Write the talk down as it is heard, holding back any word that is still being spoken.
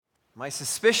My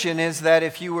suspicion is that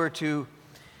if you were to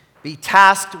be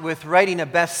tasked with writing a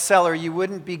bestseller, you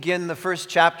wouldn't begin the first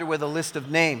chapter with a list of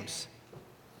names.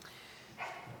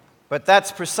 But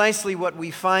that's precisely what we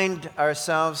find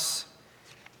ourselves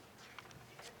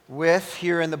with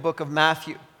here in the book of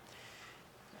Matthew.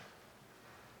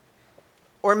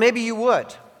 Or maybe you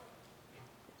would,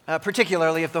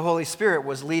 particularly if the Holy Spirit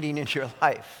was leading in your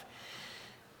life.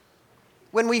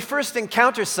 When we first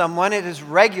encounter someone, it is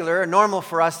regular or normal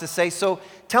for us to say, "So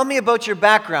tell me about your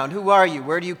background. Who are you?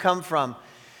 Where do you come from?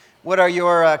 What are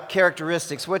your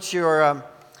characteristics? What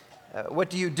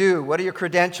do you do? What are your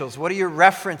credentials? What are your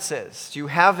references? Do you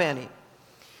have any?"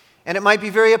 And it might be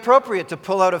very appropriate to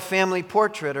pull out a family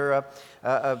portrait or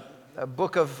a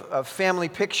book of family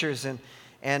pictures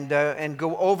and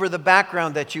go over the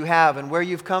background that you have and where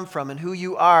you've come from and who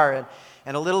you are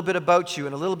and a little bit about you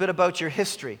and a little bit about your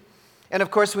history. And of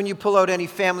course, when you pull out any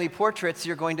family portraits,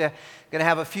 you're going to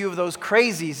have a few of those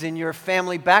crazies in your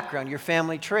family background, your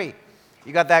family tree.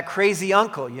 You got that crazy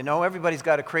uncle, everybody's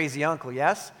got a crazy uncle,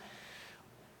 yes?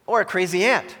 Or a crazy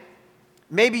aunt.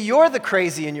 Maybe you're the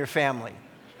crazy in your family.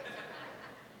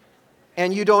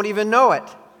 And you don't even know it.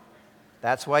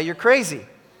 That's why you're crazy.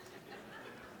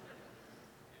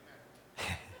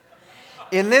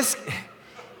 In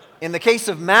the case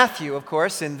of Matthew, of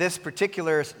course, in this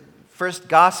particular first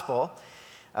gospel,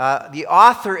 the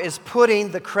author is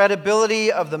putting the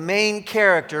credibility of the main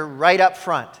character right up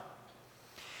front.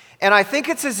 And I think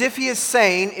it's as if he is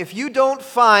saying, if you don't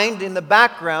find in the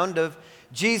background of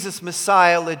Jesus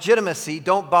Messiah legitimacy,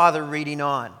 don't bother reading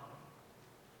on.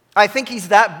 I think he's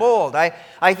that bold.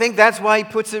 I think that's why he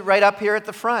puts it right up here at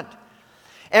the front.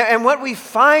 And what we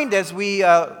find as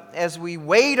we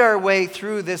wade our way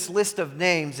through this list of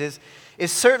names is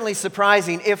certainly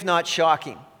surprising, if not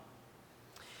shocking.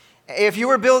 If you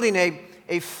were building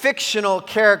a fictional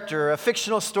character, a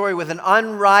fictional story with an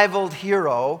unrivaled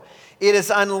hero, it is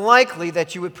unlikely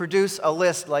that you would produce a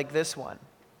list like this one,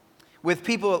 with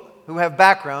people who have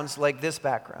backgrounds like this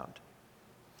background.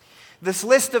 This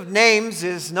list of names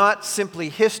is not simply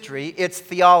history, it's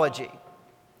theology.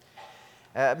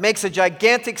 It makes a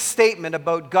gigantic statement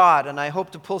about God, and I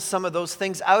hope to pull some of those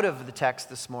things out of the text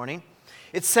this morning.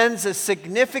 It sends a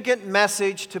significant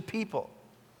message to people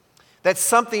that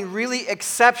something really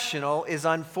exceptional is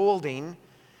unfolding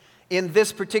in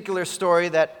this particular story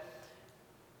that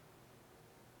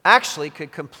actually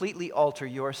could completely alter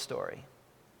your story.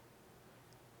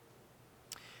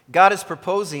 God is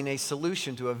proposing a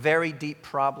solution to a very deep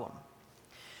problem.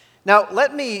 Now,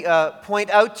 let me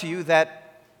point out to you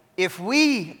that if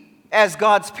we, as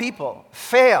God's people,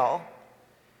 fail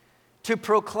to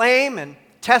proclaim and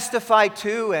testify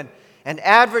to and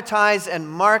advertise and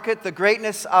market the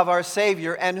greatness of our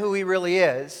Savior and who He really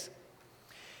is,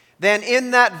 then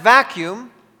in that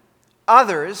vacuum,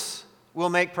 others will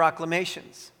make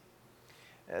proclamations.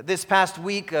 This past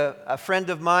week, a friend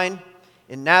of mine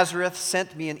in Nazareth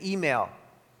sent me an email.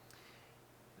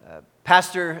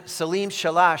 Pastor Salim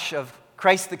Shalash of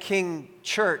Christ the King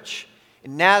Church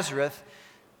in Nazareth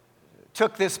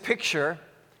took this picture,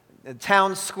 the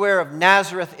town square of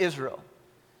Nazareth, Israel.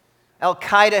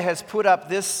 Al-Qaeda has put up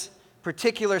this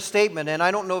particular statement, and I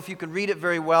don't know if you can read it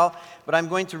very well, but I'm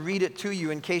going to read it to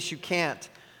you in case you can't.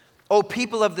 "O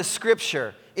people of the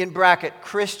Scripture," in bracket,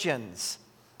 Christians,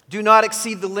 "do not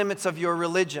exceed the limits of your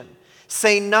religion.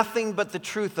 Say nothing but the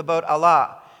truth about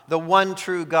Allah, the one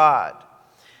true God.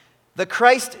 The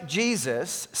Christ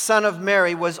Jesus, Son of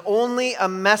Mary, was only a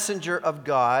messenger of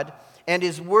God, and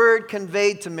His word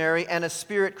conveyed to Mary and a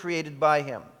spirit created by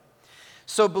Him.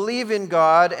 So believe in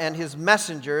God and His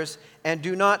messengers, and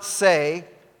do not say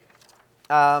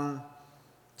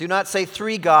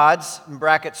three gods, in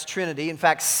brackets Trinity. In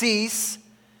fact, cease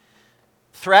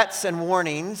threats and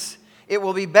warnings. It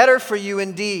will be better for you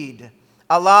indeed.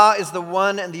 Allah is the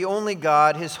one and the only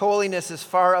God. His holiness is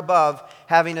far above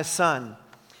having a son."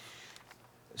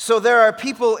 So there are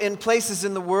people in places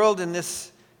in the world, in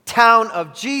this town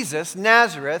of Jesus,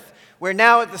 Nazareth, where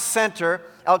now at the center,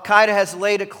 Al-Qaeda has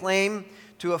laid a claim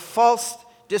to a false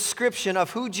description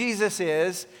of who Jesus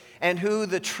is and who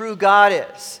the true God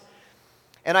is.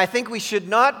 And I think we should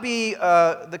not be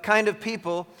the kind of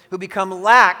people who become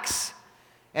lax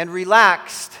and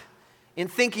relaxed in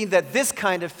thinking that this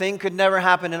kind of thing could never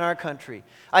happen in our country.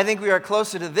 I think we are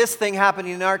closer to this thing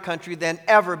happening in our country than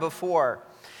ever before.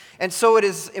 And so it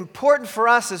is important for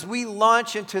us as we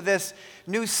launch into this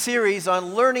new series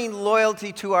on learning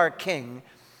loyalty to our King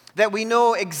that we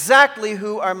know exactly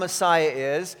who our Messiah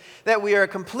is, that we are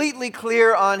completely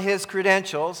clear on his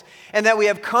credentials, and that we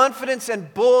have confidence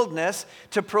and boldness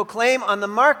to proclaim on the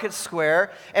market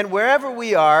square and wherever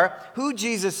we are who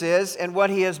Jesus is and what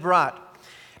he has brought.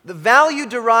 The value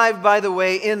derived, by the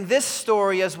way, in this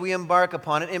story as we embark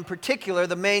upon it, in particular,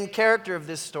 the main character of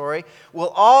this story, will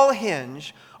all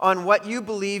hinge on what you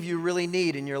believe you really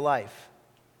need in your life.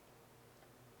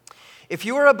 If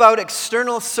you are about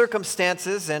external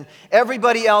circumstances and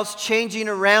everybody else changing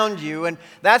around you, and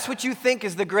that's what you think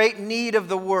is the great need of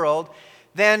the world,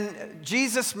 then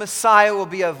Jesus Messiah will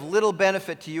be of little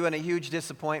benefit to you and a huge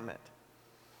disappointment.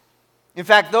 In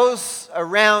fact, those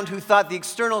around who thought the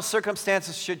external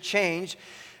circumstances should change,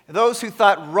 those who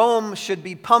thought Rome should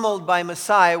be pummeled by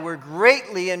Messiah, were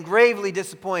greatly and gravely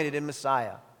disappointed in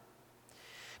Messiah.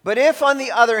 But if, on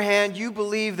the other hand, you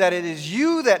believe that it is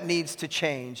you that needs to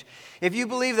change, if you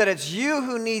believe that it's you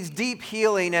who needs deep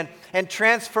healing and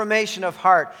transformation of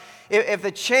heart, if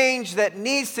the change that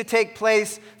needs to take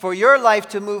place for your life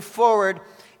to move forward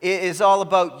is all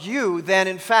about you, then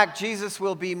in fact Jesus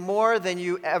will be more than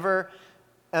you ever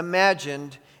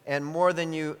imagined and more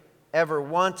than you ever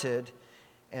wanted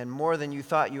and more than you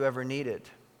thought you ever needed.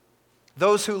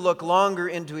 Those who look longer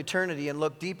into eternity and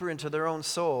look deeper into their own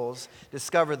souls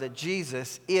discover that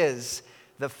Jesus is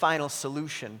the final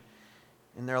solution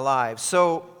in their lives.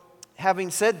 So, having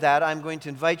said that, I'm going to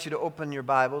invite you to open your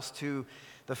Bibles to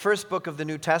the first book of the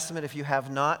New Testament if you have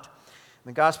not.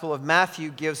 The Gospel of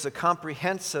Matthew gives a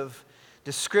comprehensive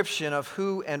description of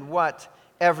who and what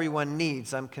everyone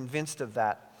needs. I'm convinced of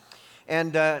that.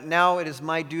 And now it is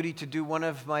my duty to do one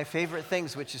of my favorite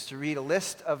things, which is to read a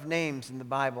list of names in the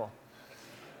Bible.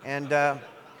 And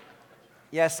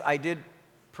yes, I did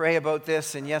pray about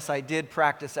this, and yes, I did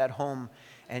practice at home.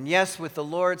 And yes, with the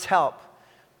Lord's help,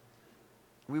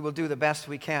 we will do the best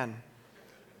we can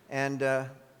and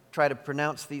try to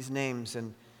pronounce these names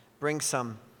and bring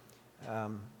some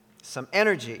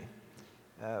energy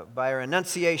by our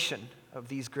enunciation of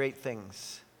these great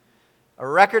things. A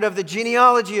record of the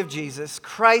genealogy of Jesus,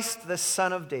 Christ, the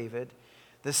son of David,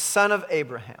 the son of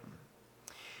Abraham.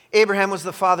 Abraham was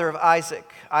the father of Isaac,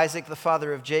 Isaac the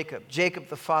father of Jacob, Jacob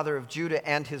the father of Judah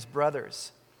and his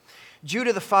brothers,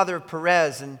 Judah the father of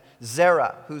Perez and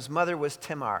Zerah, whose mother was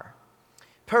Tamar,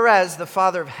 Perez the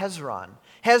father of Hezron,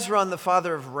 Hezron the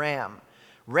father of Ram,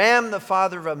 Ram the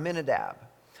father of Amminadab,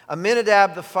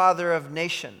 Amminadab the father of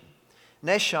Nahshon,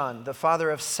 Nahshon the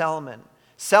father of Salmon,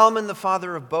 Salmon the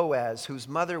father of Boaz, whose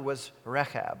mother was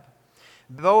Rechab,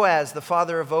 Boaz the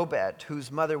father of Obed,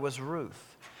 whose mother was Ruth,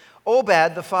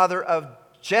 Obed the father of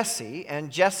Jesse,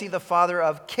 and Jesse the father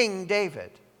of King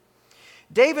David.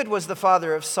 David was the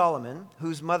father of Solomon,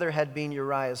 whose mother had been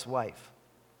Uriah's wife.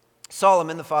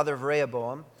 Solomon the father of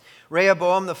Rehoboam,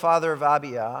 Rehoboam the father of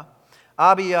Abiah,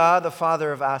 Abiah the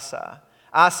father of Asa,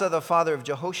 Asa the father of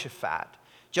Jehoshaphat,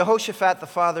 Jehoshaphat the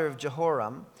father of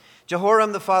Jehoram,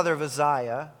 Jehoram the father of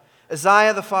Uzziah,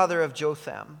 Uzziah the father of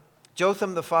Jotham,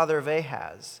 Jotham the father of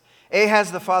Ahaz,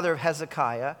 Ahaz the father of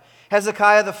Hezekiah,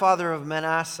 Hezekiah the father of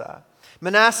Manasseh,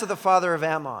 Manasseh the father of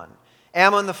Ammon,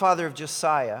 Ammon the father of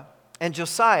Josiah, and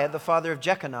Josiah the father of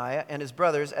Jeconiah and his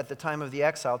brothers at the time of the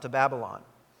exile to Babylon.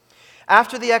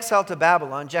 After the exile to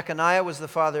Babylon, Jeconiah was the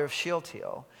father of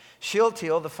Shealtiel,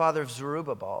 Shealtiel the father of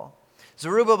Zerubbabel,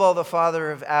 Zerubbabel the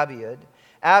father of Abiud,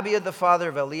 Abiud the father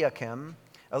of Eliakim,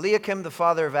 Eliakim the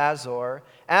father of Azor,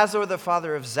 Azor the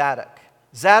father of Zadok,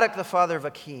 Zadok the father of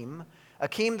Akim,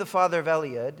 Akim the father of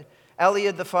Eliud,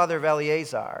 Eliud the father of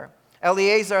Eleazar,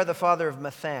 Eleazar the father of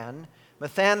Mathan,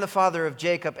 Mathan the father of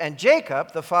Jacob, and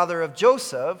Jacob the father of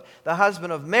Joseph, the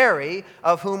husband of Mary,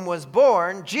 of whom was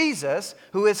born Jesus,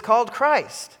 who is called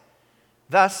Christ.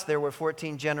 Thus there were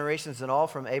 14 generations in all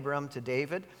from Abraham to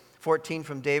David, 14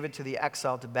 from David to the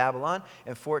exile to Babylon,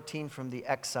 and 14 from the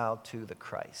exile to the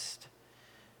Christ.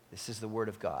 This is the word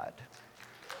of God.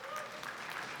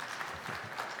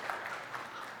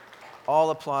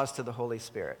 All applause to the Holy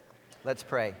Spirit. Let's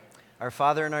pray. Our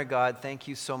Father and our God, thank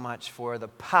you so much for the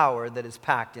power that is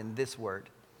packed in this word.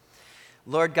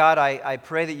 Lord God, I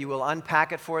pray that you will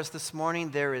unpack it for us this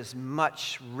morning. There is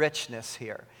much richness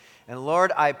here. And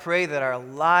Lord, I pray that our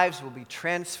lives will be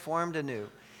transformed anew.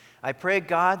 I pray,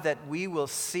 God, that we will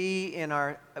see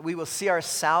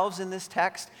ourselves in this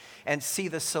text and see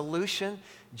the solution,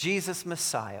 Jesus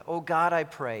Messiah. Oh God, I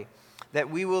pray that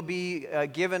we will be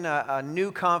given a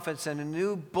new confidence and a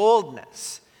new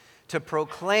boldness to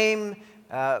proclaim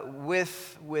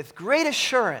with great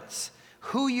assurance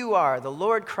who you are, the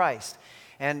Lord Christ,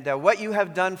 and what you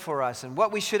have done for us and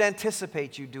what we should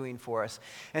anticipate you doing for us.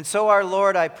 And so, our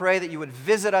Lord, I pray that you would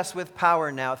visit us with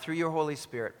power now through your Holy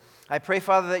Spirit. I pray,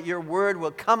 Father, that your word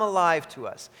will come alive to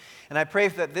us. And I pray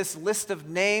that this list of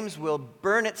names will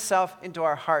burn itself into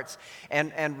our hearts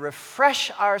and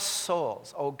refresh our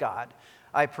souls, oh God.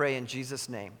 I pray in Jesus'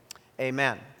 name.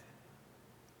 Amen.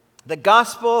 The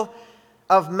Gospel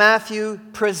of Matthew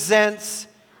presents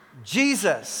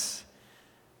Jesus,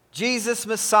 Jesus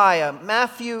Messiah.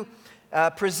 Matthew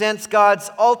presents God's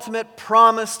ultimate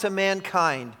promise to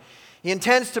mankind. He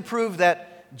intends to prove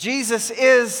that Jesus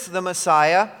is the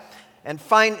Messiah and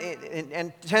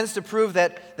intends to prove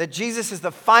that Jesus is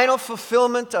the final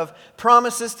fulfillment of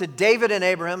promises to David and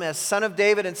Abraham as son of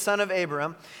David and son of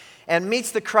Abraham, and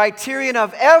meets the criterion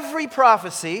of every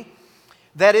prophecy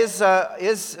that is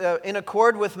in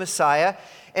accord with Messiah,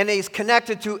 and he's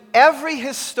connected to every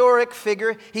historic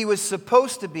figure he was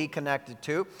supposed to be connected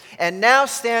to, and now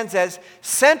stands as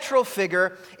central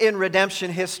figure in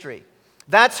redemption history.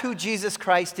 That's who Jesus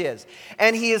Christ is.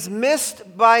 And he is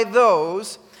missed by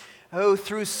those who,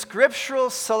 through scriptural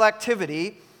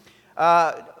selectivity,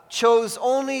 chose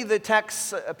only the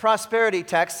prosperity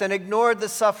texts and ignored the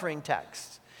suffering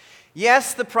texts.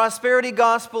 Yes, the prosperity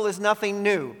gospel is nothing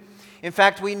new. In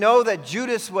fact, we know that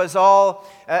Judas was all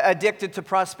addicted to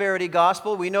prosperity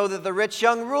gospel. We know that the rich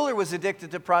young ruler was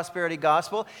addicted to prosperity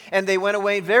gospel, and they went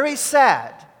away very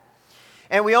sad.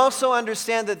 And we also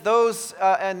understand that those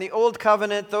in the Old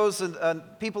Covenant, those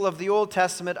people of the Old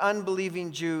Testament,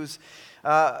 unbelieving Jews,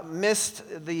 missed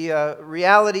the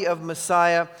reality of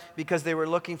Messiah because they were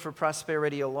looking for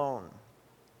prosperity alone.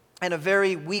 And a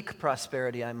very weak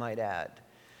prosperity, I might add.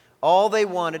 All they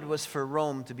wanted was for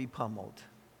Rome to be pummeled.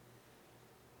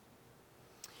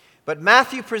 But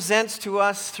Matthew presents to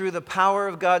us, through the power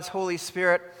of God's Holy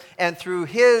Spirit and through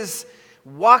his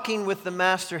walking with the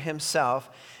Master himself,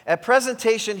 a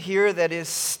presentation here that is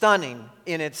stunning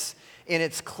in its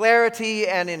clarity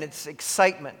and in its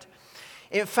excitement.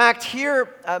 In fact,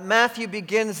 here Matthew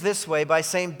begins this way by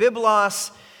saying,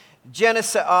 Biblos,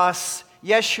 Genesis,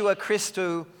 Yeshua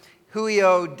Christou,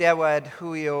 Huio Dewed,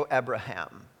 Huio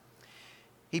Abraham.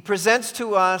 He presents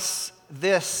to us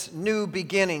this new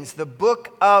beginnings. The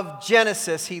book of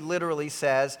Genesis, he literally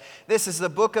says. This is the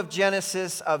book of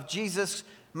Genesis of Jesus,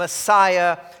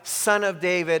 Messiah, son of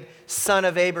David, son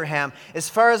of Abraham. As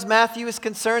far as Matthew is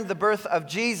concerned, the birth of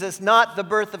Jesus, not the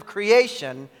birth of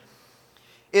creation,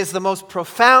 is the most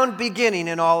profound beginning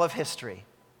in all of history.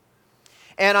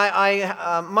 And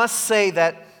I must say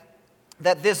that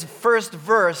this first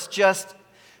verse just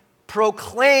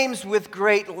proclaims with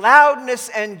great loudness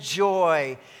and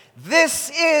joy, this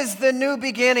is the new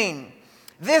beginning.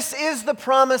 This is the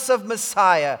promise of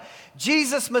Messiah.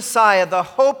 Jesus Messiah, the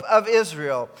hope of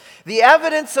Israel, the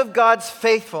evidence of God's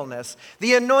faithfulness,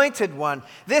 the anointed one.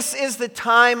 This is the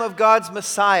time of God's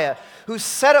Messiah, who's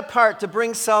set apart to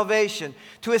bring salvation,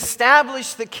 to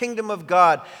establish the kingdom of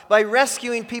God by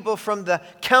rescuing people from the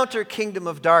counter kingdom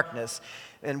of darkness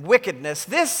and wickedness.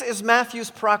 This is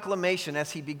Matthew's proclamation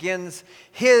as he begins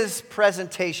his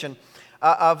presentation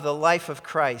of the life of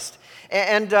Christ.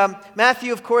 And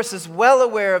Matthew, of course, is well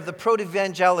aware of the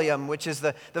Protevangelium, which is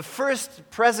the first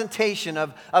presentation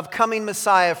of coming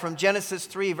Messiah from Genesis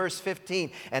 3, verse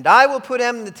 15. And I will put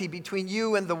enmity between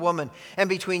you and the woman, and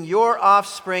between your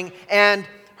offspring and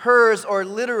hers, or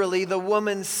literally the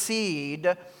woman's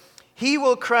seed. He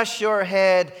will crush your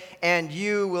head, and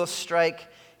you will strike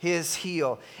his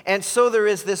heel. And so there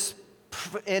is this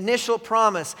initial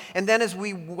promise. And then as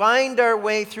we wind our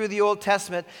way through the Old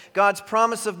Testament, God's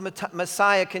promise of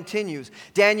Messiah continues.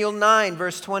 Daniel 9,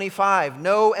 verse 25,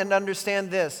 know and understand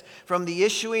this, from the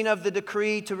issuing of the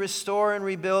decree to restore and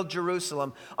rebuild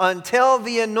Jerusalem, until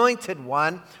the anointed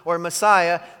one, or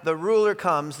Messiah, the ruler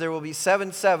comes, there will be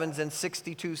 7 sevens and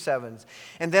 62 sevens.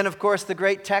 And then, of course, the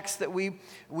great text that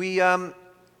we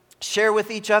share with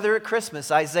each other at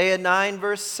Christmas, Isaiah 9,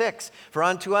 verse 6. For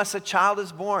unto us a child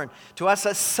is born, to us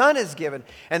a son is given,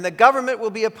 and the government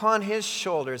will be upon his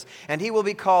shoulders, and he will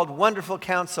be called Wonderful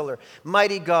Counselor,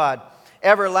 Mighty God,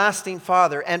 Everlasting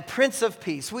Father, and Prince of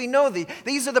Peace. We know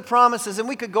these are the promises, and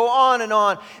we could go on and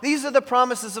on. These are the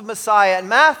promises of Messiah. And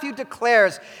Matthew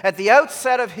declares at the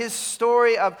outset of his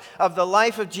story of the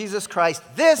life of Jesus Christ,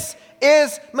 this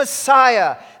is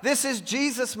Messiah. This is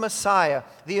Jesus Messiah,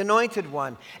 the anointed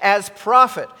one. As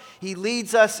prophet, he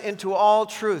leads us into all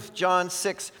truth, John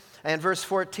 6 and verse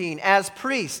 14. As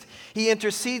priest, he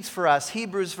intercedes for us,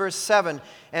 Hebrews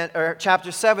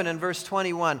chapter 7 and verse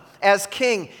 21. As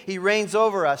king, he reigns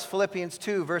over us, Philippians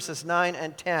 2 verses 9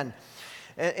 and 10.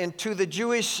 And to the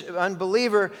Jewish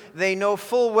unbeliever, they know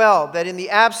full well that in the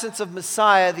absence of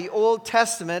Messiah, the Old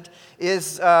Testament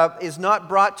is not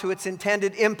brought to its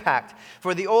intended impact.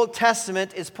 For the Old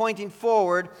Testament is pointing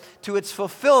forward to its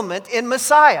fulfillment in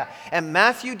Messiah. And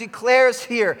Matthew declares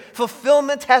here,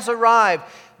 fulfillment has arrived.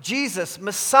 Jesus,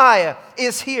 Messiah,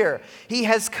 is here. He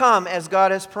has come as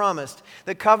God has promised.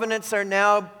 The covenants are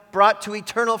now brought to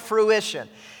eternal fruition.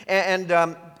 And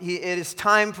it is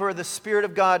time for the Spirit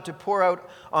of God to pour out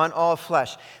on all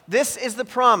flesh. This is the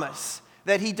promise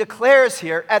that he declares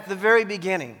here at the very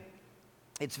beginning.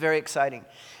 It's very exciting.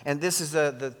 And this is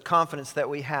the confidence that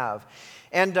we have.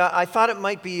 And I thought it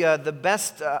might be the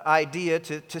best idea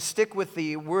to stick with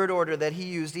the word order that he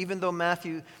used, even though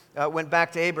Matthew went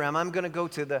back to Abraham. I'm going to go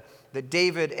to the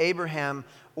David-Abraham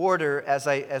order as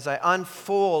I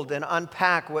unfold and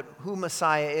unpack who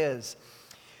Messiah is.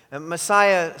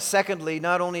 Messiah, secondly,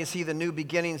 not only is he the new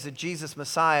beginnings of Jesus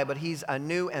Messiah, but he's a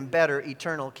new and better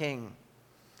eternal king.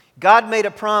 God made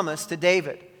a promise to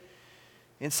David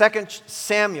in 2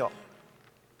 Samuel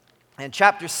and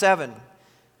chapter 7,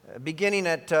 beginning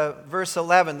at verse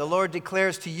 11. The Lord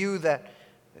declares to you that,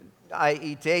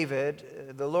 i.e.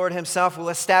 David, the Lord himself will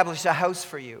establish a house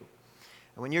for you.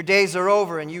 And when your days are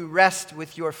over and you rest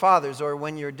with your fathers, or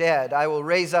when you're dead, I will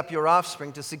raise up your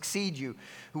offspring to succeed you,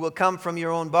 who will come from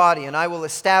your own body, and I will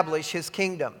establish his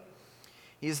kingdom.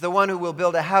 He is the one who will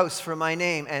build a house for my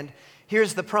name. And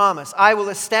here's the promise: I will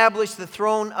establish the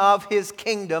throne of his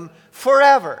kingdom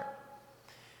forever.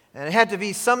 And it had to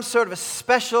be some sort of a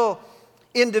special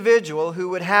individual who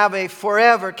would have a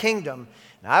forever kingdom.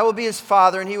 And I will be his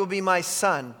father, and he will be my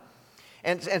son.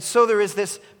 And so there is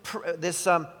this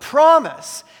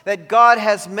promise that God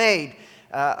has made,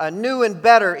 a new and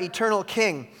better eternal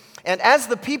king. And as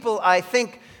the people, I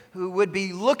think, who would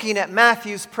be looking at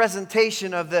Matthew's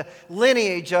presentation of the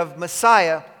lineage of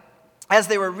Messiah, as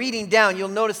they were reading down, you'll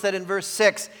notice that in verse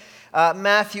 6,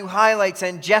 Matthew highlights,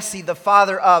 and Jesse, the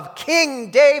father of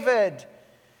King David.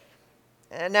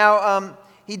 And now,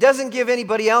 he doesn't give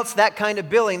anybody else that kind of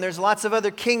billing. There's lots of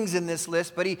other kings in this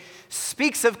list, but he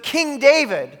speaks of King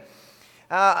David.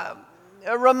 A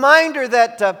reminder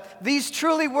that these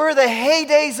truly were the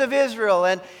heydays of Israel.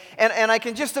 And I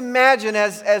can just imagine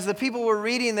as the people were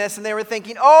reading this and they were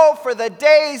thinking, oh, for the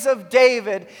days of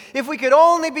David, if we could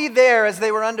only be there as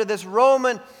they were under this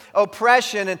Roman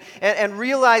oppression and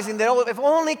realizing that, oh, if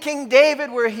only King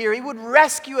David were here, he would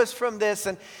rescue us from this.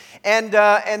 And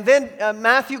then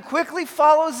Matthew quickly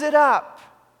follows it up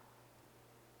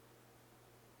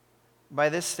by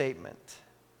this statement: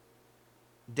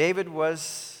 David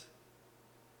was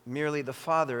merely the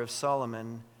father of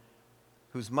Solomon,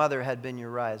 whose mother had been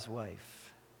Uriah's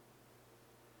wife.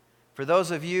 For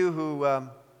those of you who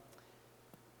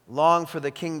long for the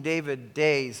King David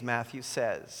days, Matthew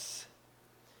says,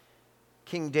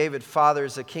 King David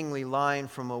fathers a kingly line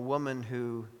from a woman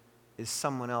who is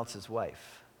someone else's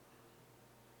wife.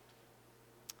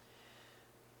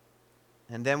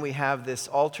 And then we have this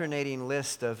alternating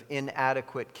list of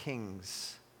inadequate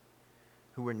kings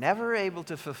who were never able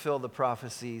to fulfill the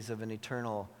prophecies of an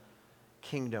eternal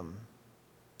kingdom,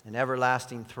 an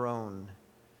everlasting throne,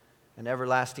 an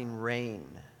everlasting reign.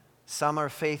 Some are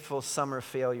faithful, some are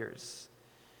failures.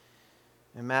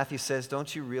 And Matthew says,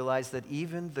 don't you realize that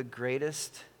even the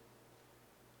greatest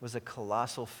was a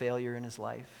colossal failure in his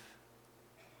life?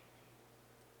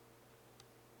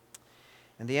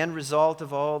 And the end result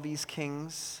of all these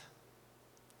kings,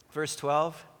 verse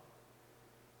 12,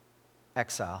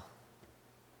 exile.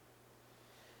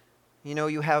 You know,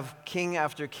 you have king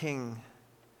after king: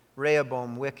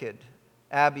 Rehoboam, wicked;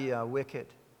 Abiah, wicked;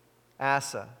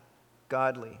 Asa,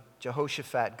 godly;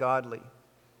 Jehoshaphat, godly;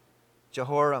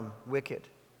 Jehoram, wicked;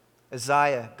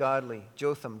 Uzziah, godly;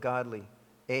 Jotham, godly;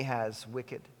 Ahaz,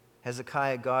 wicked;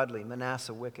 Hezekiah, godly;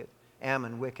 Manasseh, wicked;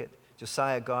 Ammon, wicked;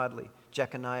 Josiah, godly;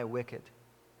 Jeconiah, wicked.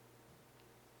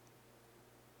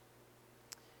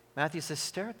 Matthew says,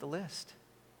 stare at the list.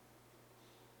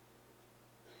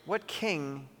 What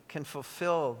king can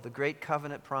fulfill the great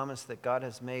covenant promise that God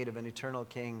has made of an eternal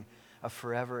king, a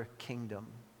forever kingdom?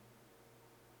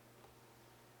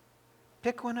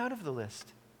 Pick one out of the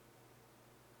list.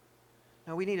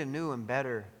 Now, we need a new and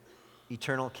better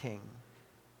eternal king.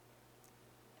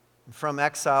 And from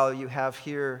exile, you have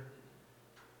here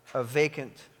a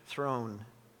vacant throne.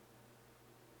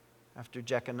 After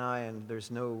Jeconiah, and there's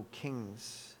no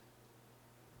kings.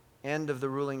 End of the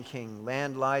ruling king.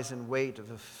 Land lies in wait of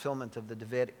the fulfillment of the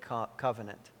Davidic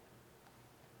covenant.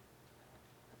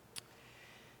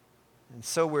 And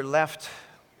so we're left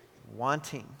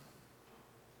wanting.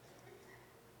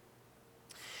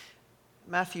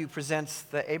 Matthew presents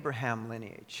the Abraham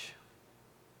lineage.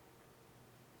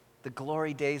 the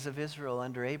glory days of Israel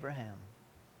under Abraham.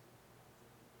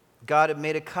 God had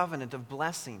made a covenant of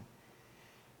blessing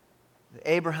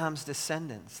Abraham's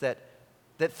descendants, that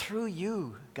through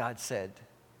you, God said,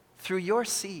 through your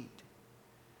seed,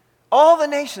 all the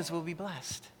nations will be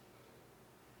blessed.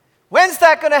 When's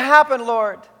that going to happen,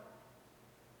 Lord?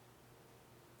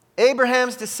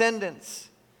 Abraham's descendants.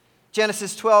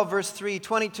 Genesis 12, verse 3,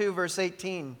 22, verse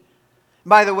 18.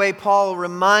 By the way, Paul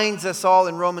reminds us all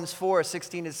in Romans 4,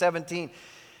 16 to 17,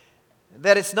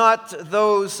 that it's not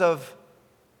those of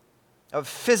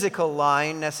physical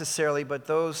line necessarily, but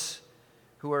those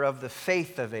who are of the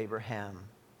faith of Abraham.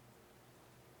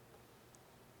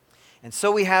 And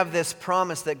so we have this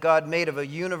promise that God made of a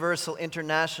universal,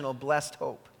 international, blessed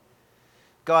hope.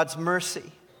 God's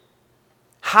mercy.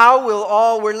 How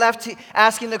will we're left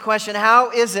asking the question, how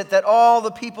is it that all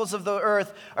the peoples of the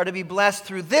earth are to be blessed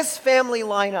through this family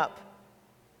lineup?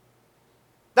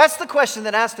 That's the question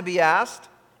that has to be asked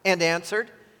and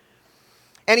answered.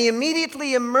 And he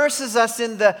immediately immerses us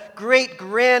in the great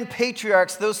grand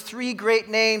patriarchs, those three great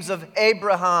names of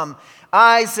Abraham,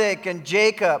 Isaac, and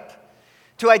Jacob,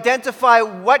 to identify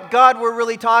what God we're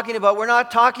really talking about. We're not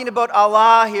talking about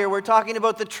Allah here. We're talking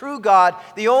about the true God,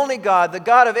 the only God, the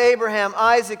God of Abraham,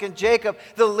 Isaac, and Jacob,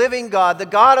 the living God, the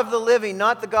God of the living,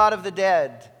 not the God of the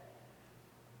dead.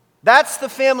 That's the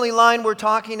family line we're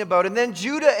talking about. And then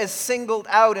Judah is singled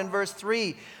out in verse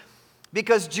 3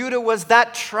 because Judah was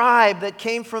that tribe that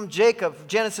came from Jacob,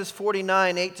 Genesis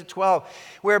 49, 8 to 12,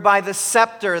 whereby the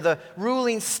scepter, the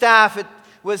ruling staff, it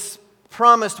was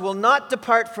promised, will not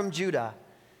depart from Judah.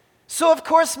 So, of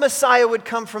course, Messiah would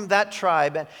come from that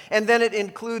tribe. And then it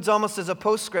includes, almost as a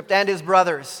postscript, and his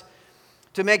brothers,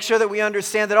 to make sure that we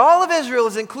understand that all of Israel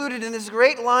is included in this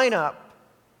great lineup.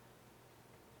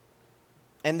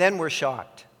 And then we're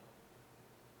shocked.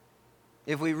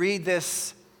 If we read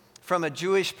this from a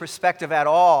Jewish perspective at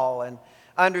all and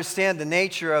understand the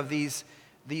nature of these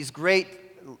great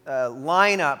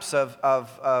lineups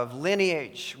of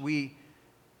lineage, we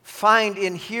find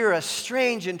in here a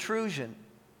strange intrusion.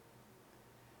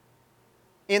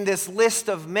 In this list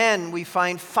of men, we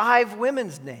find 5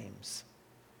 women's names.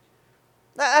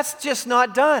 That's just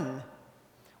not done.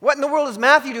 What in the world is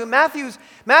Matthew doing?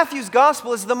 Matthew's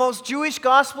gospel is the most Jewish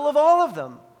gospel of all of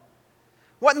them.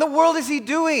 What in the world is he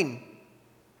doing?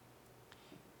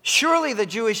 Surely the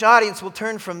Jewish audience will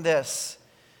turn from this.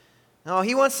 No,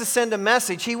 he wants to send a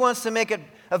message. He wants to make it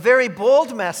a very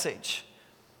bold message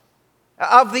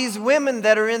of these women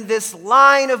that are in this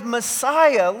line of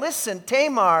Messiah. Listen,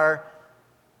 Tamar,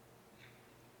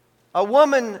 a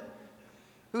woman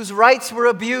whose rights were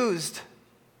abused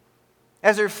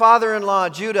as her father-in-law,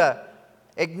 Judah,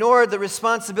 ignored the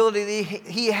responsibility that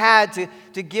he had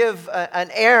to give an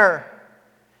heir.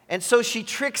 And so she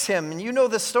tricks him, and you know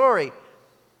the story.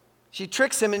 She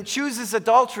tricks him and chooses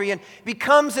adultery and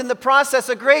becomes in the process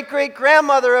a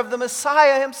great-great-grandmother of the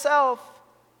Messiah himself.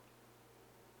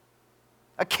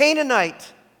 A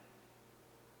Canaanite.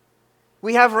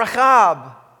 We have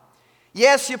Rahab.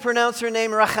 Yes, you pronounce her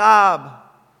name Rahab.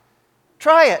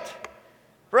 Try it.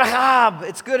 Rahab.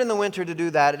 It's good in the winter to do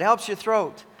that. It helps your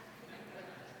throat.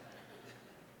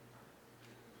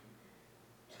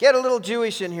 Get a little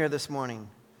Jewish in here this morning.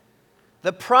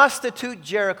 The prostitute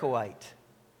Jerichoite.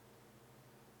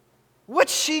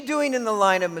 What's she doing in the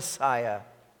line of Messiah?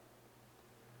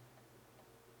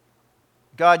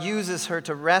 God uses her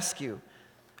to rescue.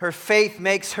 Her faith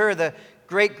makes her the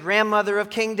great-grandmother of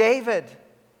King David.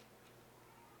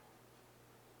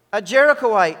 A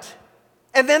Jerichoite.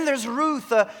 And then there's Ruth,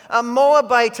 a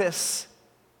Moabitess.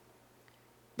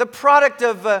 The product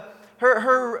of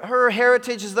her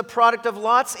heritage is the product of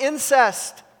Lot's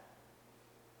incest.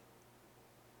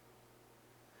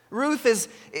 Ruth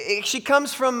she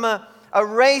comes from a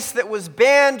race that was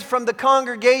banned from the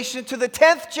congregation to the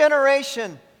 10th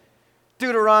generation.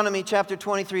 Deuteronomy chapter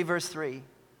 23, verse 3.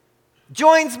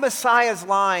 Joins Messiah's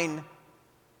line.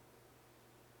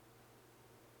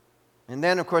 And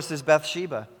then, of course, there's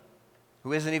Bathsheba,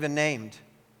 who isn't even named.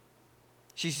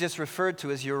 She's just referred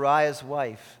to as Uriah's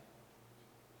wife.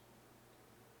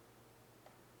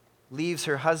 Leaves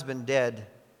her husband dead.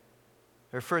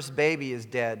 Her first baby is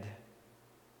dead.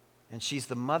 And she's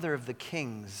the mother of the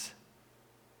kings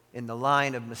in the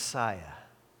line of Messiah.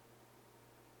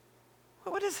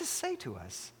 What does this say to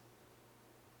us?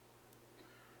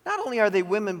 Not only are they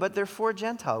women, but they're 4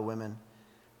 Gentile women.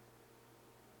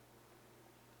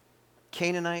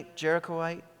 Canaanite,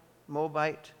 Jerichoite,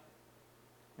 Moabite,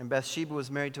 and Bathsheba was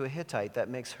married to a Hittite. That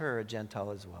makes her a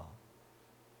Gentile as well.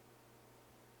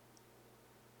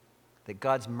 That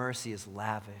God's mercy is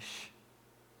lavish.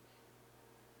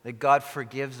 That God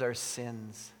forgives our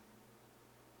sins.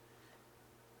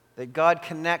 that God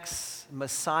connects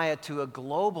Messiah to a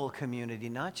global community,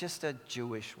 not just a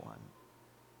Jewish one.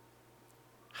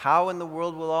 How in the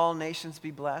world will all nations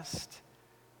be blessed?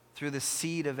 Through the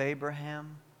seed of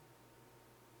Abraham.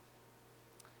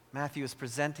 Matthew is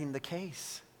presenting the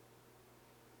case.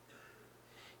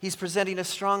 He's presenting a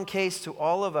strong case to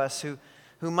all of us who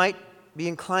might be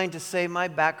inclined to say, my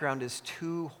background is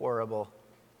too horrible.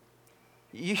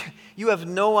 You have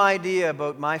no idea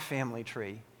about my family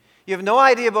tree. You have no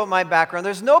idea about my background.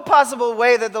 There's no possible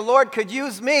way that the Lord could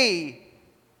use me.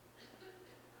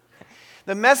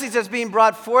 The message that's being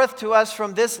brought forth to us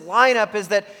from this lineup is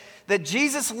that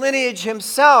Jesus' lineage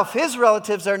himself, his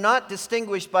relatives, are not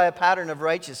distinguished by a pattern of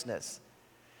righteousness,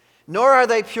 nor are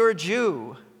they pure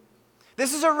Jew.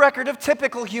 This is a record of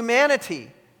typical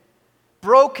humanity.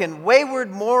 Broken,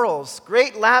 wayward morals,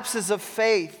 great lapses of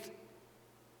faith.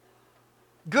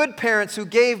 Good parents who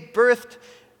gave birth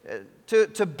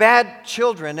to bad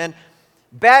children, and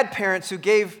bad parents who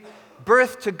gave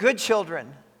birth to good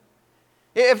children.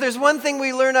 If there's one thing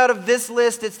we learn out of this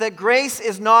list, it's that grace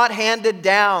is not handed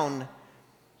down.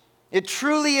 It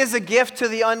truly is a gift to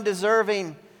the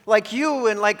undeserving, like you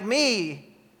and like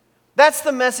me. That's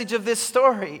the message of this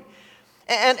story.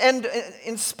 And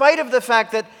in spite of the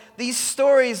fact that these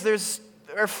stories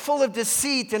are full of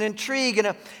deceit and intrigue and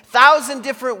 1,000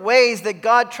 different ways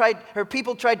that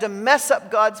people tried to mess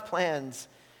up God's plans,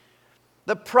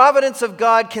 the providence of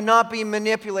God cannot be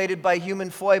manipulated by human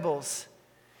foibles.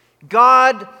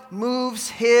 God moves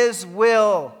his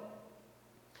will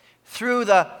through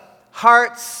the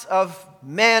hearts of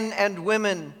men and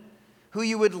women who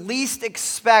you would least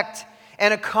expect,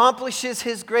 and accomplishes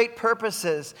his great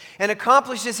purposes and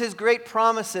accomplishes his great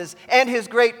promises and his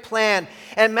great plan.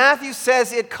 And Matthew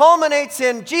says it culminates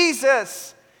in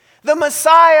Jesus, the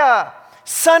Messiah,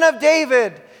 Son of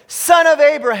David, Son of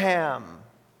Abraham.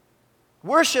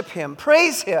 Worship him,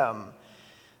 praise him.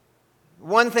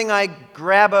 One thing I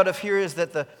grab out of here is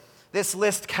that this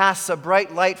list casts a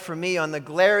bright light for me on the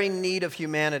glaring need of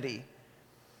humanity.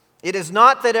 It is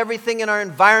not that everything in our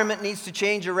environment needs to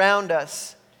change around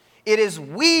us. It is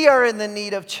we are in the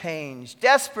need of change,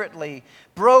 desperately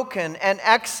broken and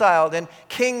exiled and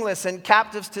kingless and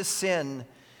captives to sin.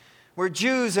 We're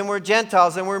Jews and we're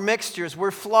Gentiles and we're mixtures. We're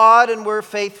flawed and we're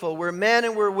faithful. We're men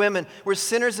and we're women. We're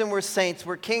sinners and we're saints.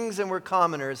 We're kings and we're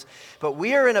commoners. But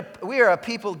we are a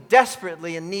people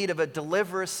desperately in need of a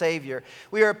deliverer, Savior.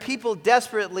 We are a people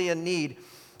desperately in need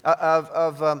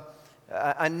of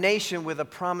a nation with a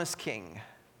promised king.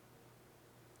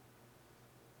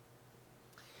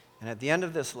 And at the end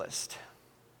of this list,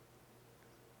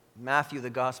 Matthew,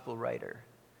 the gospel writer,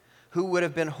 who would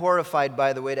have been horrified,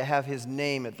 by the way, to have his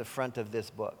name at the front of this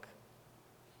book.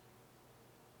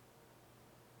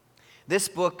 This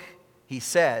book, he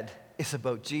said, is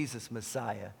about Jesus,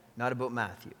 Messiah, not about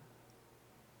Matthew.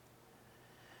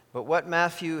 But what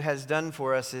Matthew has done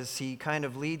for us is he kind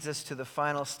of leads us to the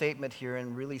final statement here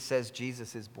and really says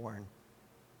Jesus is born.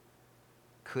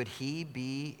 Could he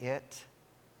be it?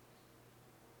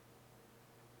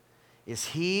 Is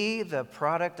he the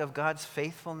product of God's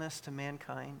faithfulness to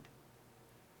mankind?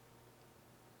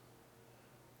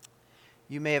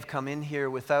 You may have come in here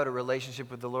without a relationship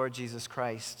with the Lord Jesus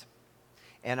Christ,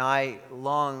 and I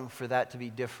long for that to be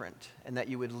different and that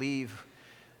you would leave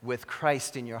with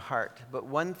Christ in your heart. But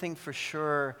one thing for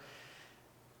sure,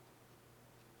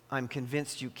 I'm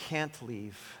convinced you can't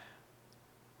leave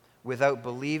without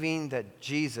believing that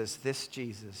Jesus, this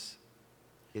Jesus,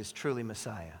 is truly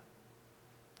Messiah.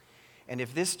 And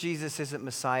if this Jesus isn't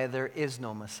Messiah, there is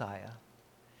no Messiah.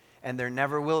 And there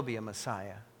never will be a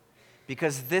Messiah.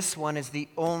 Because this one is the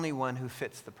only one who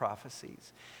fits the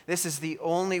prophecies. This is the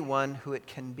only one who it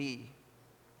can be.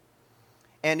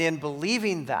 And in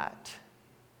believing that,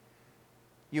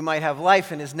 you might have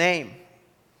life in his name.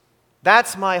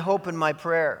 That's my hope and my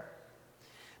prayer.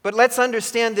 But let's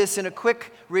understand this in a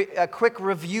quick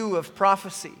review of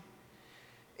prophecy.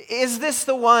 Is this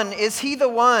the one? Is he the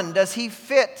one? Does he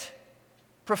fit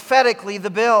prophetically the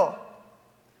bill?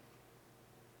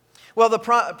 Well, the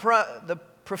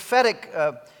prophetic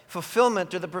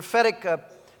fulfillment or the prophetic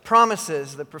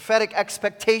promises, the prophetic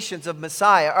expectations of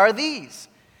Messiah are these: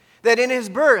 that in his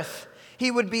birth he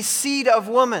would be seed of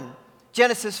woman,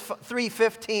 Genesis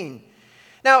 3:15.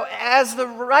 Now, as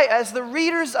the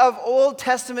readers of Old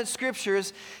Testament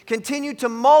scriptures continue to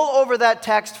mull over that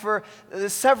text for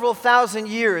several thousand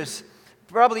years,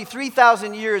 probably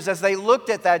 3,000 years, as they looked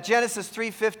at that, Genesis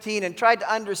 3:15, and tried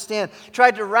to understand,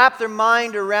 tried to wrap their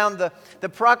mind around the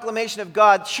proclamation of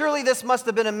God, surely this must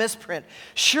have been a misprint.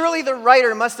 Surely the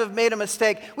writer must have made a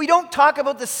mistake. We don't talk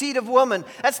about the seed of woman.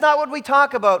 That's not what we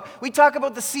talk about. We talk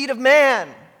about the seed of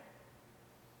man.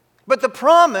 But the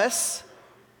promise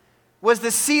was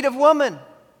the seed of woman.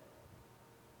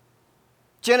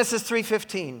 Genesis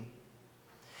 3:15.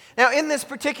 Now, in this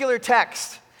particular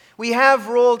text, we have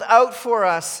rolled out for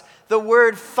us the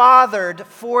word fathered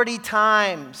 40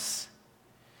 times.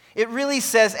 It really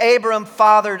says Abram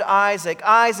fathered Isaac,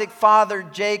 Isaac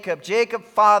fathered Jacob, Jacob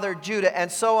fathered Judah, and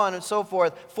so on and so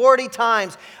forth, 40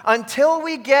 times, until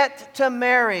we get to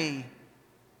Mary,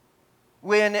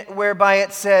 whereby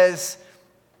it says,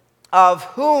 of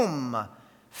whom,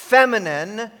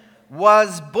 feminine,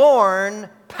 was born,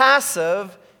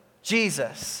 passive,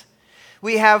 Jesus.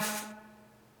 We have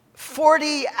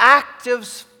 40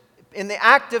 actives in the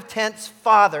active tense,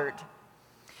 fathered.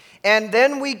 And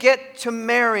then we get to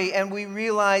Mary and we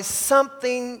realize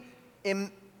something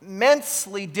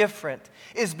immensely different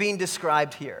is being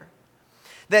described here.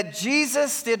 That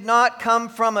Jesus did not come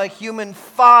from a human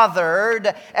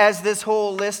fathered, as this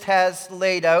whole list has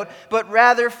laid out, but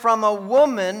rather from a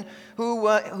woman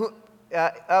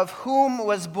of whom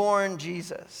was born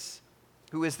Jesus,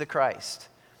 who is the Christ.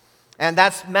 And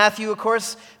that's Matthew, of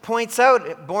course, points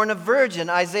out, born a virgin,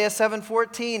 Isaiah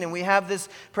 7:14, and we have this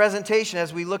presentation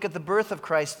as we look at the birth of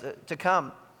Christ to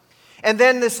come. And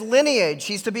then this lineage,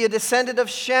 he's to be a descendant of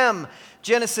Shem,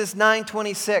 Genesis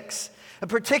 9:26. A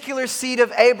particular seed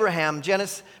of Abraham,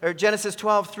 Genesis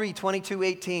 12:3,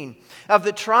 22:18. Of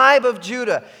the tribe of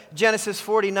Judah, Genesis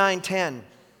 49:10.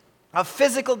 A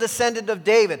physical descendant of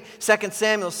David, 2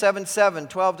 Samuel 7:7,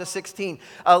 12-16.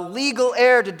 A legal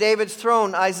heir to David's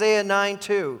throne, Isaiah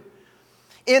 9:2.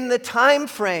 In the time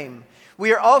frame,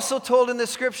 we are also told in the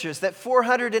scriptures that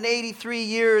 483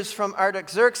 years from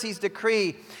Artaxerxes'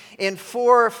 decree in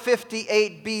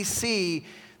 458 BC,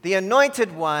 the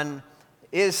anointed one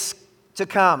is to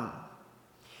come.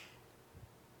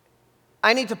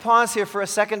 I need to pause here for a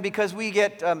second because we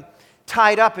get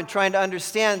tied up in trying to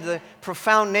understand the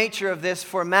profound nature of this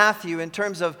for Matthew in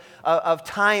terms of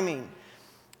timing.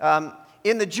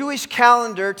 In the Jewish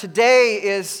calendar, today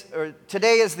is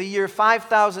the year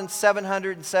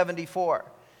 5774.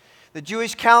 The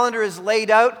Jewish calendar is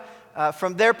laid out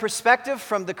from their perspective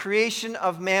from the creation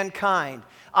of mankind.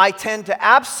 I tend to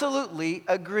absolutely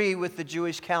agree with the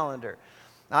Jewish calendar.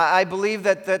 I believe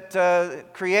that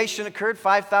creation occurred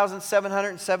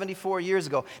 5,774 years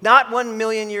ago. Not 1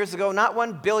 million years ago, not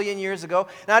 1 billion years ago,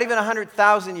 not even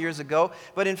 100,000 years ago,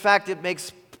 but in fact it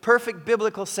makes perfect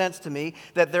biblical sense to me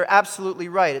that they're absolutely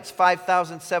right. It's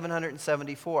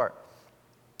 5,774.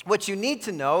 What you need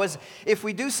to know is if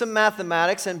we do some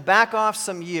mathematics and back off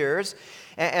some years,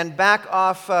 and back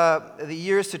off the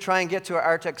years to try and get to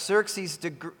Artaxerxes'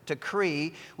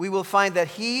 decree, we will find that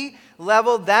he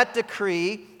leveled that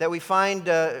decree that we find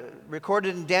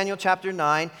recorded in Daniel chapter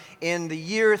 9 in the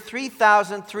year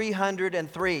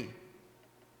 3303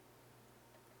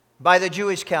 by the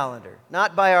Jewish calendar,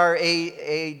 not by our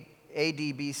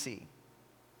AD-BC.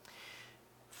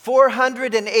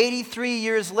 483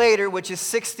 years later, which is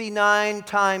 69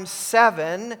 times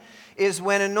 7, is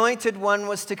when Anointed One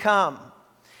was to come.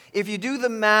 If you do the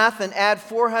math and add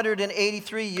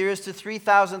 483 years to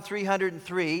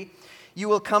 3,303, you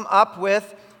will come up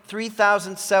with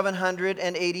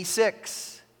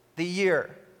 3,786, the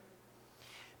year.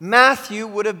 Matthew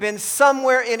would have been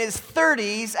somewhere in his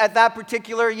 30s at that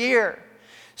particular year.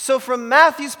 So from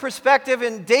Matthew's perspective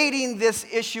in dating this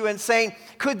issue and saying,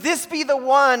 could this be the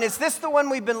one? Is this the one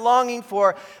we've been longing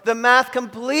for? The math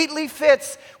completely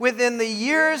fits within the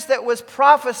years that was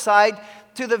prophesied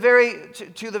to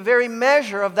the very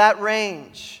measure of that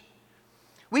range.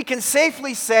 We can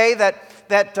safely say that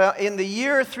in the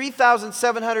year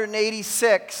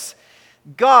 3786,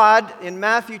 God, in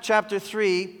Matthew chapter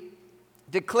 3,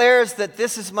 declares that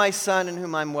this is my Son in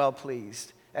whom I'm well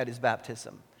pleased at his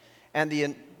baptism. And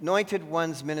the Anointed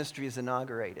One's ministry is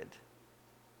inaugurated.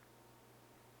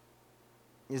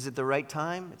 Is it the right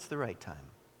time? It's the right time.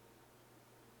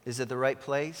 Is it the right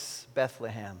place?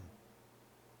 Bethlehem.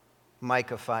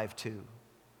 Micah 5:2.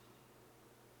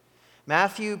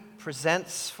 Matthew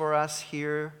presents for us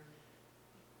here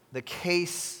the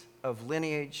case of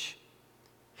lineage,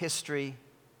 history,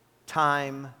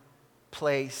 time,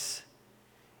 place,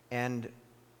 and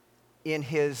in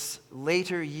his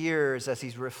later years, as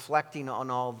he's reflecting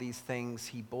on all these things,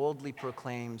 he boldly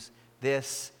proclaims,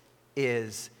 this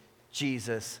is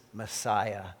Jesus,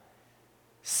 Messiah,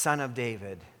 Son of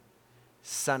David,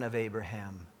 Son of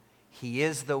Abraham. He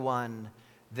is the one.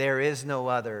 There is no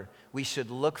other. We should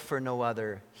look for no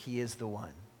other. He is the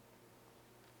one.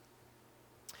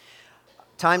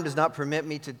 Time does not permit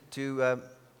me to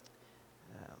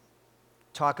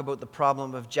talk about the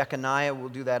problem of Jeconiah. We'll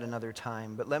do that another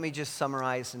time. But let me just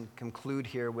summarize and conclude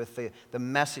here with the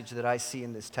message that I see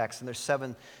in this text. And there's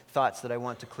 7 thoughts that I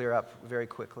want to clear up very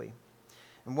quickly.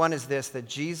 And one is this, that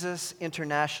Jesus'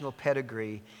 international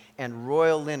pedigree and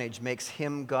royal lineage makes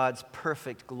him God's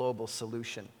perfect global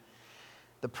solution.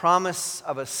 The promise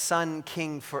of a son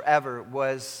king forever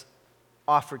was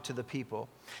offered to the people.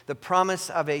 The promise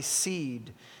of a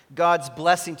seed, God's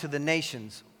blessing to the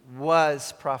nations,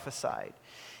 was prophesied.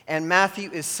 And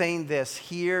Matthew is saying this,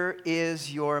 here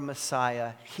is your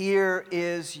Messiah. Here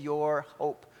is your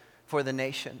hope for the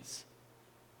nations.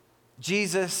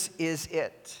 Jesus is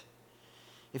it.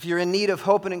 If you're in need of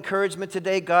hope and encouragement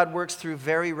today, God works through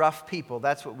very rough people.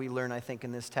 That's what we learn, I think,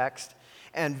 in this text.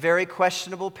 And very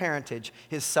questionable parentage,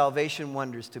 his salvation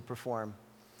wonders to perform.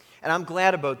 And I'm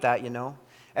glad about that, you know.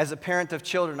 As a parent of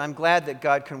children, I'm glad that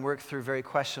God can work through very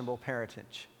questionable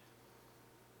parentage.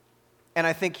 And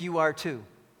I think you are too.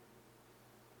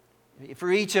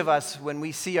 For each of us, when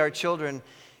we see our children,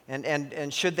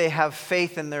 and should they have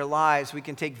faith in their lives, we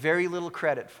can take very little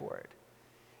credit for it.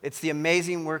 It's the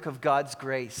amazing work of God's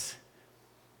grace.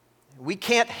 We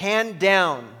can't hand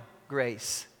down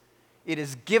grace. It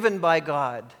is given by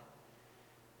God.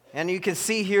 And you can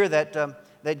see here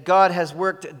that God has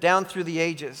worked down through the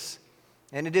ages,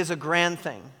 and it is a grand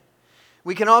thing.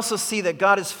 We can also see that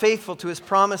God is faithful to his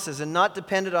promises and not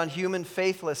dependent on human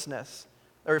faithlessness,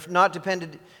 or if not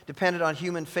dependent on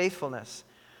human faithfulness.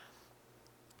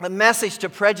 The message to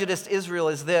prejudiced Israel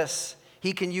is this: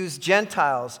 he can use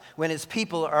Gentiles when his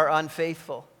people are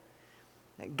unfaithful.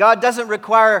 God doesn't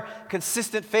require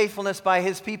consistent faithfulness by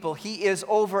his people. He is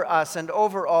over us and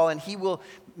over all, and he will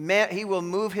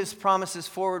move his promises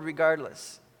forward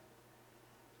regardless.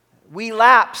 We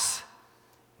lapse.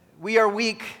 We are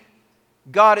weak.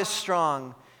 God is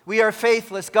strong. We are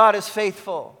faithless. God is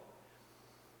faithful.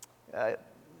 A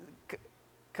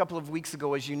couple of weeks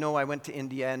ago, as you know, I went to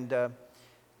India,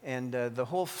 and the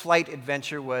whole flight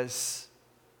adventure was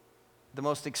the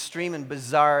most extreme and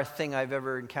bizarre thing I've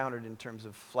ever encountered in terms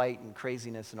of flight and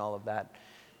craziness and all of that.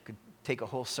 Could take a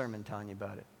whole sermon telling you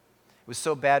about it. It was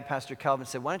so bad, Pastor Calvin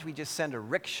said, why don't we just send a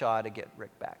rickshaw to get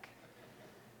Rick back?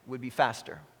 It would be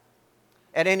faster.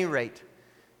 At any rate,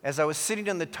 as I was sitting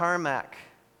on the tarmac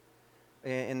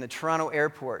in the Toronto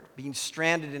airport, being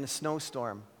stranded in a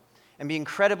snowstorm, and being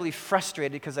incredibly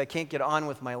frustrated because I can't get on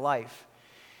with my life,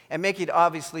 and make it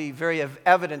obviously very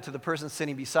evident to the person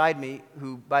sitting beside me,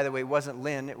 who, by the way, wasn't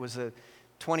Lynn. It was a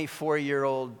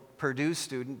 24-year-old Purdue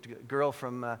student, a girl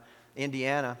from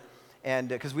Indiana, and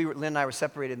because Lynn and I were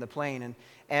separated in the plane,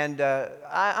 and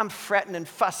I'm fretting and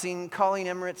fussing, calling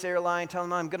Emirates Airline,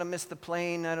 telling them I'm going to miss the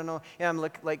plane. I don't know. Yeah, I'm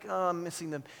like, oh, I'm missing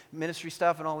the ministry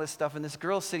stuff and all this stuff. And this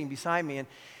girl's sitting beside me,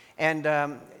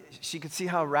 and she could see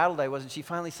how rattled I was, and she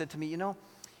finally said to me, you know,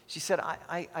 she said,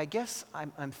 I guess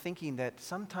I'm thinking that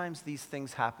sometimes these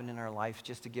things happen in our life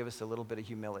just to give us a little bit of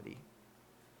humility.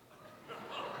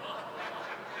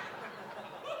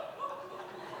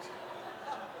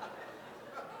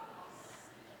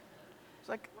 It's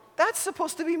like, that's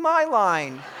supposed to be my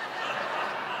line.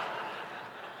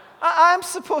 I'm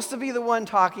supposed to be the one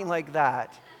talking like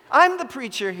that. I'm the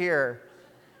preacher here.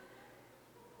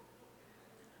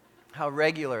 How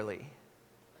regularly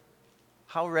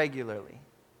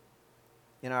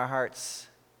in our hearts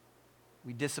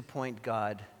we disappoint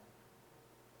God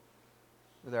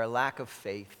with our lack of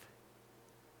faith.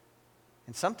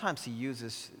 And sometimes he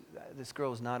uses, this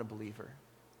girl is not a believer.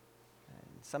 And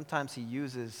sometimes he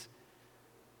uses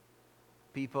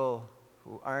people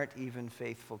who aren't even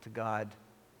faithful to God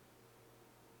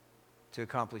to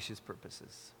accomplish his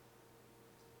purposes.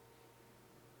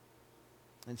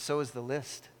 And so is the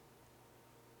list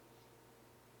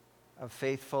of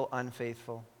faithful,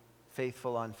 unfaithful,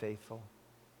 faithful, unfaithful,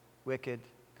 wicked,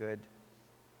 good.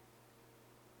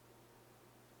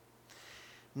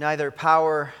 Neither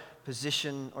power,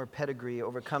 position, or pedigree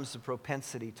overcomes the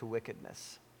propensity to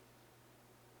wickedness.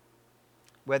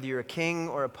 Whether you're a king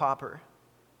or a pauper,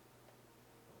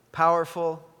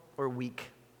 powerful or weak,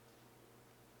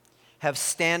 have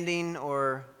standing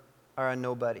or are a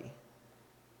nobody,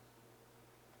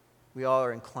 we all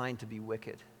are inclined to be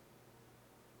wicked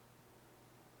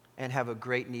and have a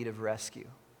great need of rescue.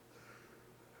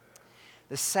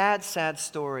 The sad, sad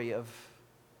story of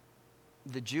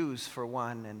the Jews, for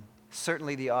one, and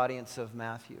certainly the audience of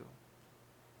Matthew,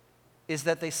 is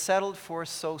that they settled for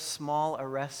so small a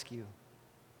rescue.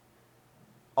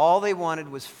 All they wanted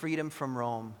was freedom from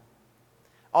Rome.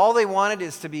 All they wanted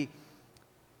is to be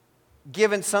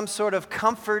given some sort of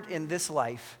comfort in this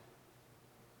life.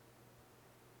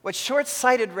 What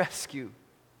short-sighted rescue?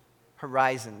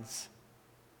 Horizons.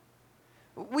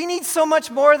 We need so much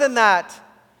more than that.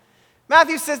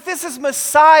 Matthew says this is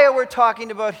Messiah we're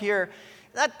talking about here.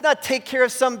 Not take care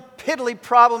of some piddly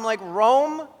problem like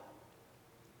Rome.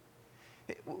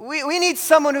 We need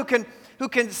someone who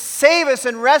can save us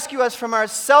and rescue us from our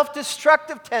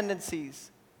self-destructive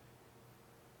tendencies.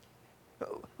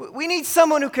 We need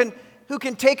someone who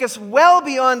can take us well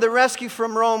beyond the rescue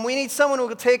from Rome. We need someone who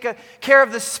will take care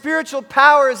of the spiritual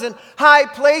powers in high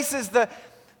places, the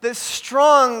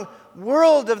strong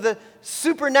world of the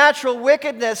supernatural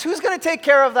wickedness. Who's going to take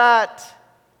care of that?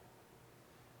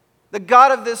 The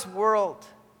God of this world,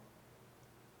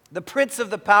 the prince of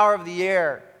the power of the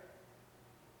air.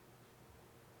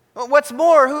 What's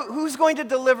more, who's going to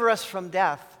deliver us from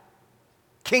death?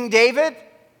 King David?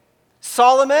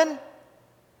 Solomon?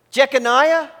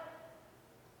 Jeconiah?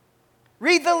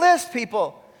 Read the list,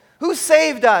 people. Who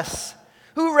saved us?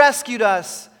 Who rescued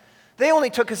us? They only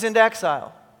took us into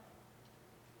exile.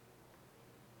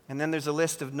 And then there's a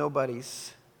list of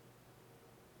nobodies.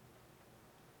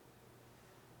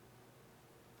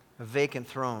 A vacant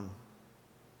throne.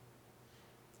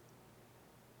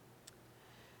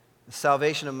 The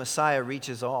salvation of Messiah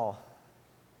reaches all.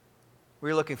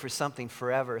 We're looking for something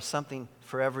forever, something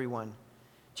for everyone.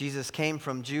 Jesus came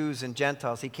from Jews and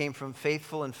Gentiles. He came from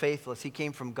faithful and faithless. He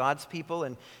came from God's people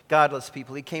and godless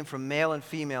people. He came from male and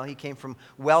female. He came from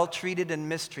well-treated and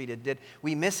mistreated. Did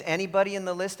we miss anybody in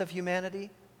the list of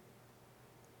humanity?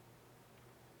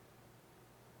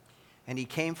 And he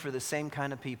came for the same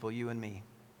kind of people, you and me,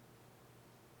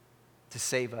 to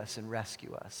save us and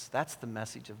rescue us. That's the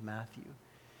message of Matthew.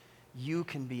 You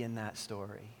can be in that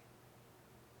story.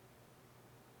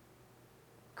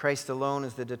 Christ alone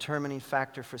is the determining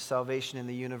factor for salvation in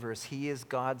the universe. He is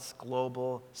God's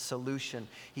global solution.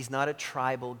 He's not a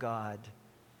tribal God.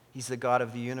 He's the God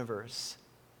of the universe.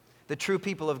 The true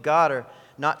people of God are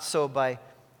not so by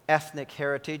ethnic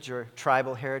heritage or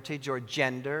tribal heritage or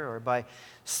gender or by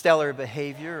stellar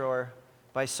behavior or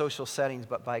by social settings,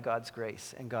 but by God's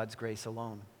grace and God's grace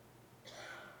alone.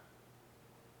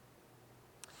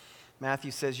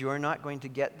 Matthew says you are not going to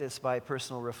get this by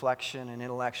personal reflection and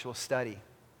intellectual study.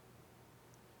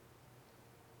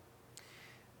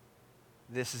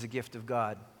 This is a gift of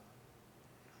God.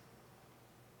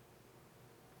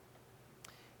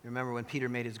 Remember when Peter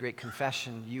made his great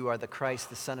confession, "You are the Christ,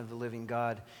 the Son of the living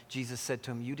God." Jesus said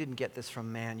to him, "You didn't get this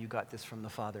from man, you got this from the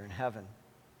Father in heaven."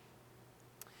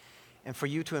 And for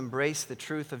you to embrace the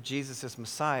truth of Jesus as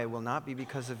Messiah will not be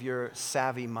because of your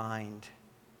savvy mind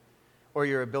or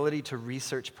your ability to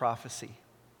research prophecy,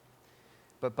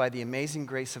 but by the amazing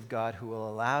grace of God who will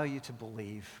allow you to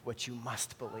believe what you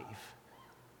must believe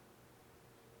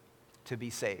to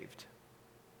be saved.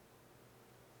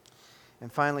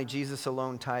 And finally, Jesus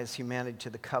alone ties humanity to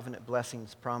the covenant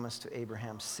blessings promised to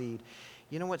Abraham's seed.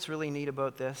 You know what's really neat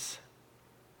about this?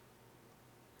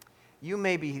 You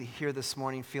may be here this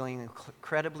morning feeling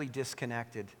incredibly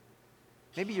disconnected.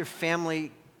 Maybe your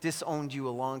family disowned you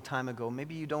a long time ago.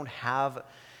 Maybe you don't have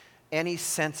any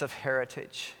sense of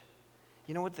heritage.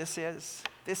 You know what this is?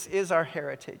 This is our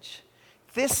heritage.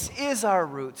 This is our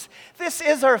roots. This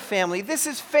is our family. This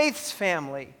is Faith's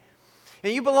family.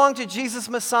 And you belong to Jesus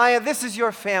Messiah. This is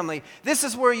your family. This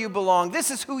is where you belong. This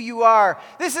is who you are.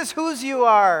 This is whose you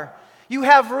are. You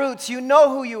have roots. You know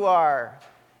who you are.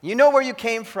 You know where you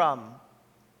came from.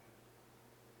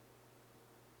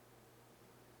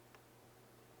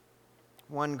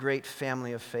 One great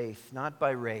family of faith, not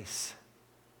by race,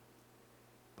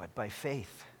 but by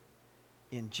faith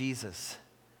in Jesus,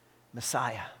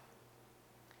 Messiah.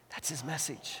 That's his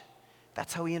message.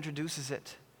 That's how he introduces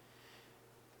it.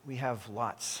 We have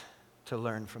lots to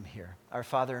learn from here. Our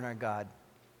Father and our God,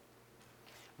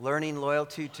 learning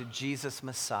loyalty to Jesus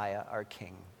Messiah, our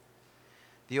King,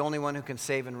 the only one who can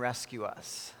save and rescue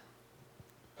us.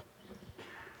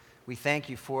 We thank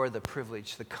you for the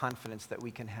privilege, the confidence that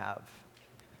we can have.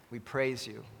 We praise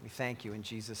you. We thank you in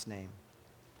Jesus' name.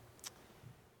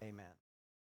 Amen.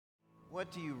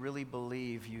 What do you really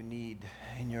believe you need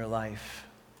in your life?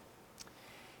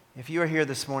 If you are here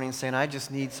this morning saying, I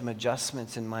just need some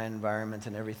adjustments in my environment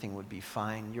and everything would be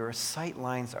fine, your sight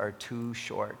lines are too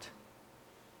short.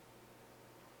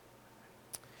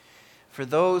 For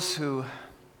those who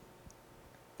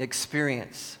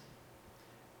experience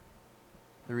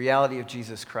the reality of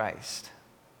Jesus Christ,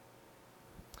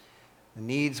 the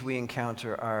needs we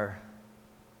encounter are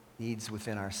needs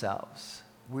within ourselves.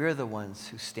 We're the ones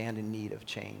who stand in need of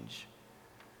change,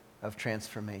 of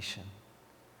transformation,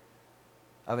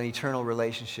 of an eternal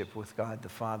relationship with God the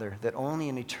Father that only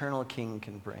an eternal King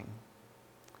can bring.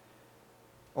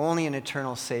 Only an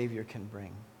eternal Savior can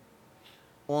bring.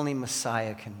 Only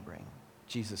Messiah can bring,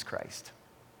 Jesus Christ.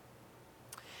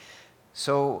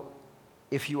 So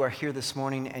if you are here this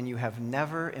morning and you have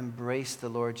never embraced the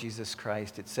Lord Jesus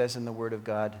Christ, it says in the Word of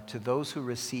God, to those who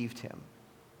received him,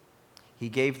 he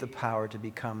gave the power to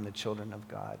become the children of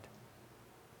God.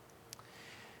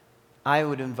 I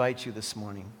would invite you this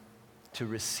morning to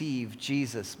receive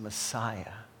Jesus,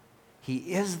 Messiah.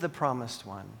 He is the promised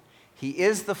one. He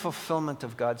is the fulfillment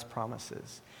of God's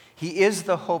promises. He is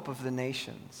the hope of the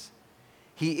nations.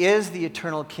 He is the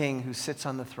eternal King who sits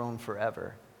on the throne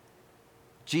forever.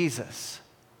 Jesus,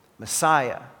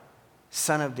 Messiah,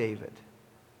 Son of David,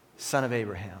 Son of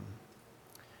Abraham.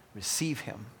 Receive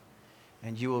him,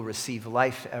 and you will receive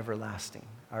life everlasting.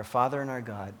 Our Father and our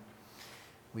God,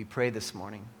 we pray this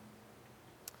morning,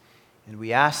 and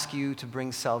we ask you to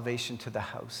bring salvation to the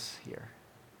house here.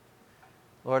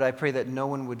 Lord, I pray that no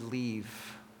one would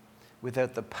leave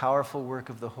without the powerful work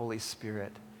of the Holy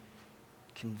Spirit,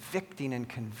 convicting and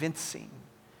convincing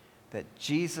that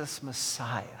Jesus,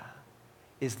 Messiah,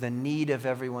 is the need of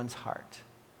everyone's heart.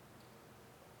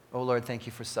 Oh Lord, thank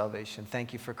you for salvation.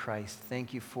 Thank you for Christ.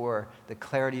 Thank you for the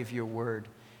clarity of your word.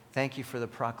 Thank you for the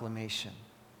proclamation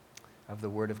of the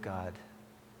word of God.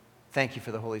 Thank you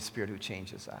for the Holy Spirit who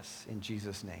changes us. In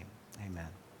Jesus' name,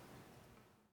 amen.